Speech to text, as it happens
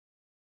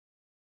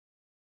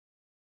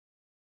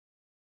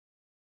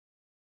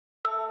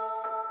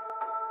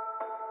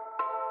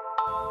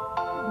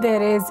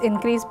There is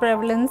increased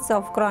prevalence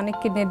of chronic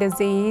kidney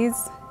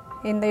disease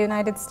in the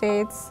United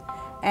States,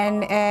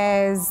 and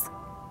as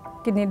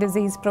kidney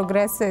disease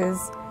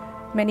progresses,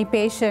 many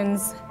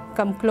patients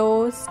come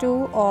close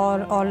to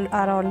or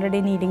are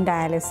already needing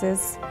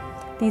dialysis.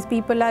 These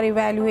people are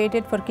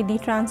evaluated for kidney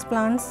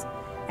transplants,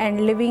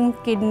 and living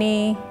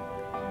kidney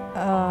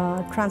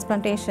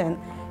transplantation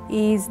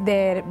is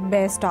their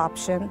best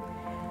option.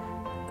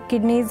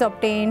 Kidneys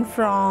obtained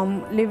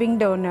from living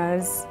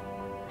donors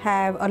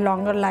have a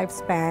longer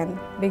lifespan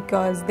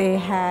because they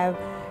have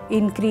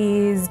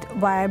increased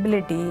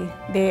viability.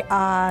 They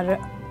are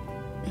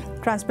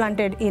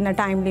transplanted in a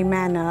timely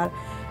manner,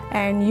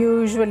 and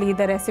usually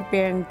the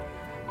recipient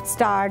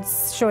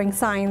starts showing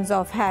signs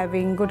of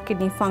having good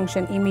kidney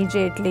function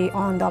immediately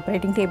on the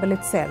operating table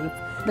itself.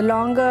 The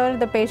longer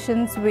the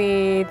patients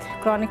with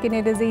chronic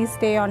kidney disease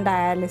stay on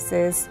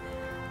dialysis,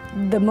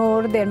 the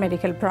more their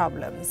medical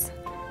problems.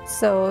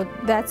 So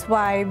that's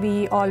why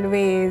we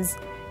always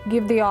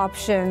give the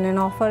option and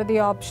offer the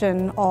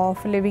option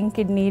of living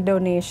kidney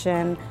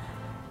donation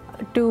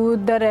to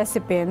the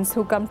recipients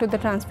who come to the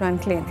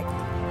transplant clinic.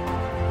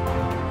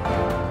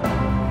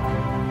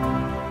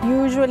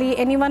 Usually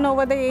anyone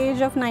over the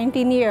age of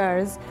 19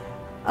 years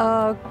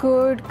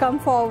could come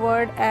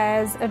forward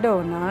as a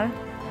donor.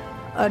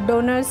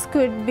 Donors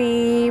could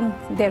be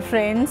their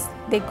friends,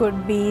 they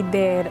could be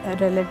their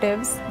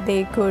relatives,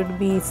 they could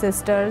be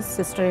sisters,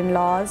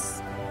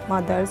 sister-in-laws,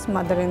 mothers,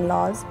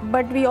 mother-in-laws.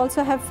 But we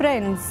also have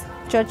friends,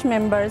 church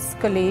members,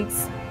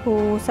 colleagues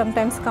who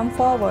sometimes come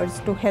forwards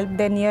to help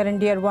their near and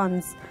dear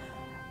ones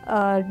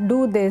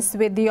do this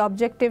with the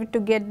objective to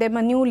get them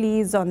a new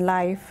lease on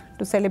life,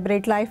 to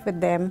celebrate life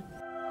with them.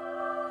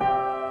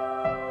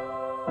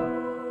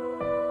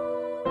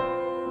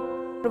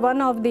 One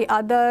of the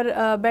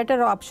other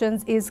better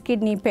options is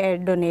kidney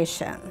paired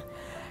donation.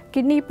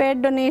 Kidney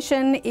paired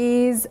donation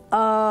is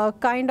a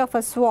kind of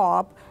a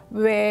swap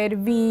where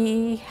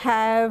we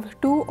have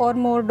two or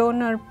more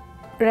donor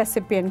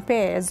recipient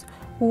pairs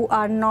who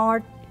are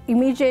not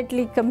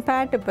immediately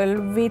compatible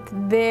with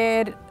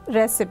their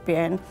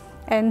recipient,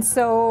 and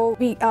so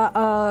we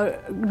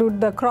do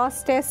the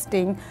cross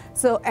testing.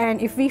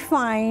 And if we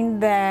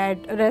find that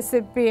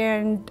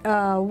recipient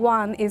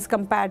one is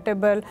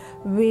compatible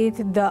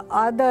with the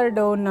other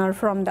donor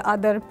from the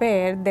other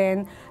pair,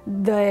 then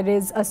there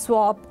is a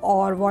swap,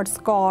 or what's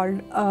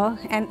called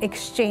an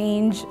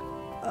exchange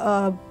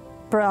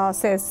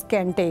process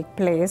can take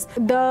place.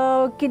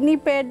 The kidney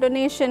pair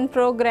donation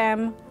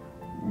program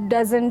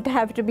doesn't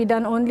have to be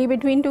done only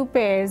between two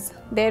pairs.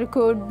 There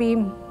could be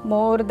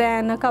more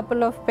than a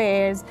couple of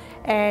pairs,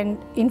 and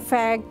in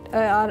fact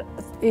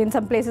in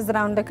some places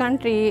around the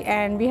country,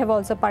 and we have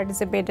also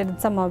participated in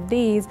some of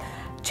these,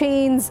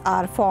 chains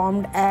are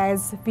formed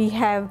as we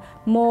have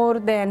more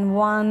than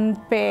one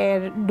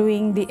pair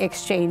doing the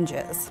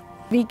exchanges.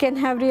 We can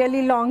have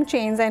really long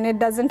chains, and it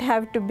doesn't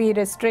have to be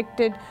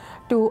restricted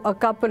to a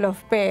couple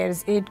of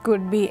pairs. It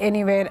could be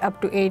anywhere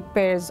up to 8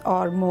 pairs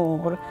or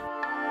more.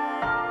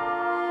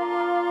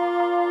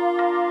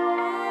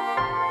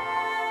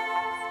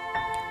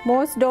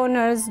 Most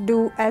donors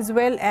do, as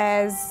well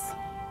as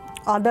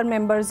other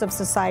members of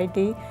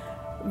society,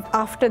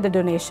 after the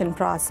donation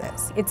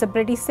process. It's a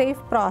pretty safe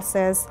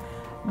process,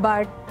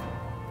 but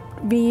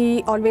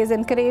we always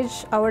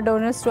encourage our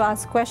donors to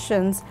ask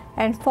questions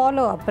and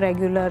follow up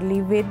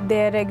regularly with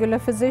their regular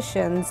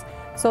physicians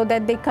so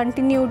that they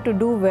continue to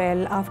do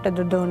well after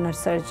the donor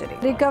surgery.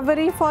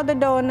 Recovery for the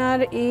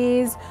donor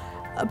is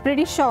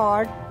pretty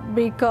short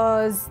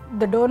because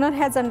the donor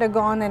has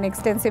undergone an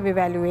extensive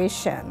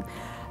evaluation.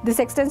 This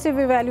extensive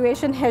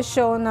evaluation has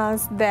shown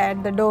us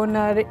that the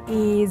donor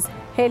is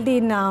healthy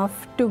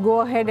enough to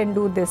go ahead and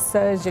do this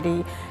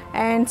surgery.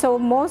 And so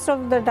most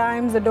of the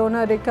times the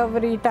donor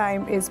recovery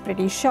time is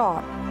pretty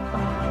short.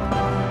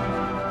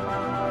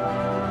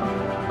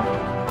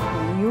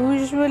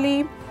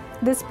 Usually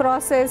this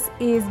process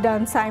is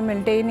done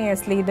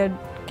simultaneously. The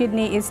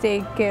kidney is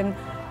taken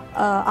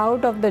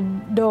out of the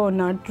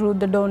donor through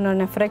the donor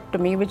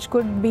nephrectomy, which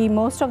could be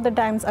most of the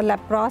times a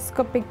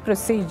laparoscopic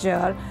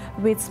procedure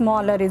with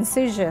smaller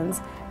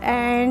incisions,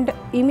 and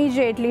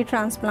immediately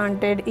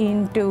transplanted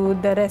into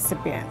the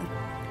recipient.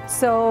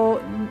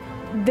 So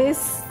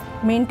this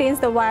maintains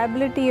the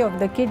viability of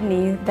the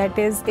kidney, that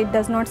is, it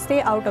does not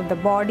stay out of the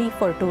body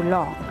for too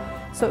long.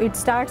 So it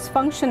starts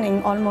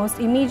functioning almost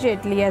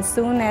immediately as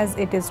soon as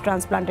it is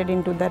transplanted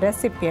into the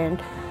recipient,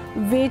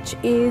 which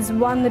is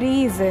one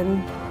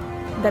reason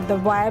that the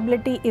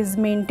viability is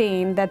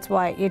maintained. That's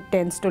why it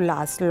tends to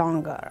last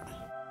longer.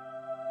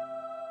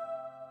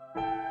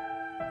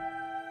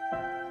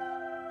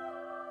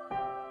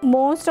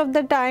 Most of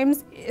the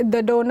times,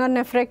 the donor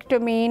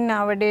nephrectomy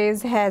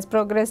nowadays has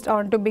progressed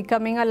on to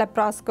becoming a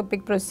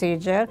laparoscopic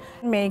procedure,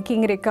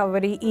 making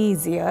recovery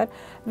easier.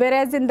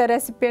 Whereas in the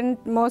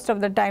recipient, most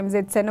of the times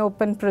it's an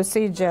open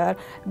procedure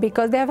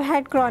because they have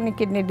had chronic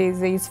kidney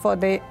disease for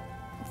the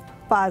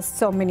past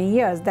so many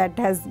years that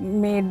has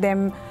made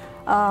them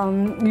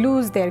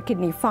lose their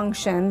kidney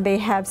function. They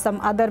have some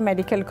other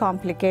medical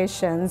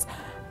complications.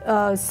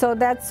 So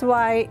that's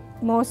why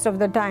most of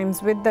the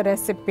times with the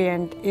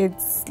recipient,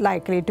 it's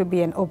likely to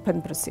be an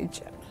open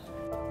procedure.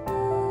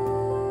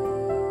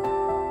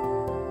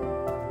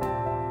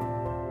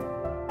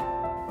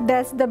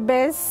 That's the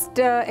best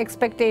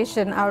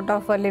expectation out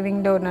of a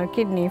living donor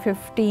kidney,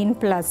 15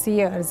 plus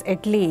years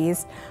at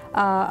least,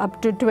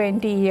 up to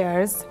 20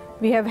 years.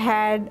 We have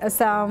had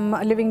some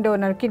living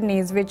donor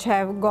kidneys which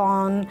have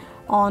gone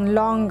on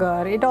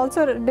longer. It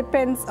also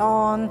depends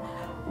on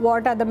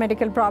what are the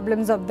medical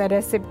problems of the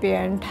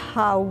recipient,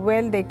 how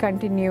well they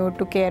continue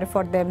to care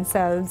for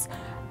themselves,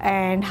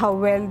 and how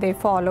well they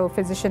follow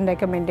physician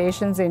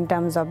recommendations in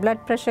terms of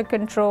blood pressure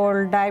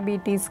control,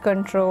 diabetes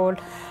control,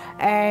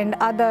 and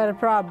other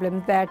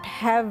problems that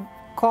have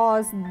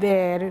caused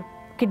their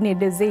kidney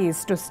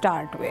disease to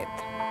start with.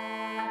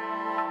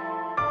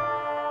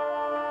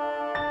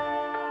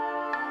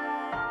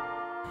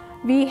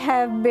 We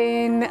have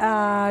been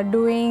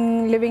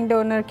doing living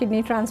donor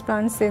kidney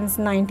transplants since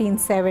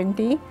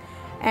 1970,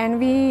 and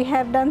we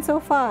have done so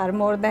far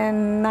more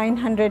than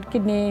 900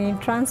 kidney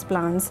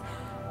transplants.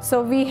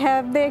 So we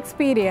have the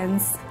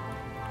experience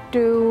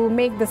to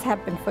make this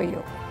happen for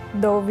you.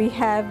 Though we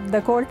have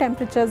the cold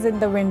temperatures in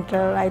the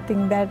winter, I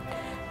think that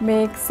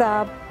makes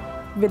up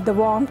with the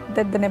warmth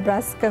that the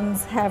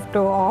Nebraskans have to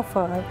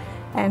offer.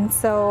 And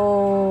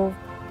so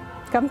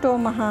come to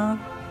Omaha,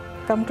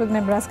 come to the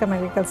Nebraska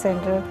Medical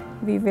Center.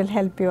 We will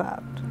help you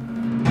out.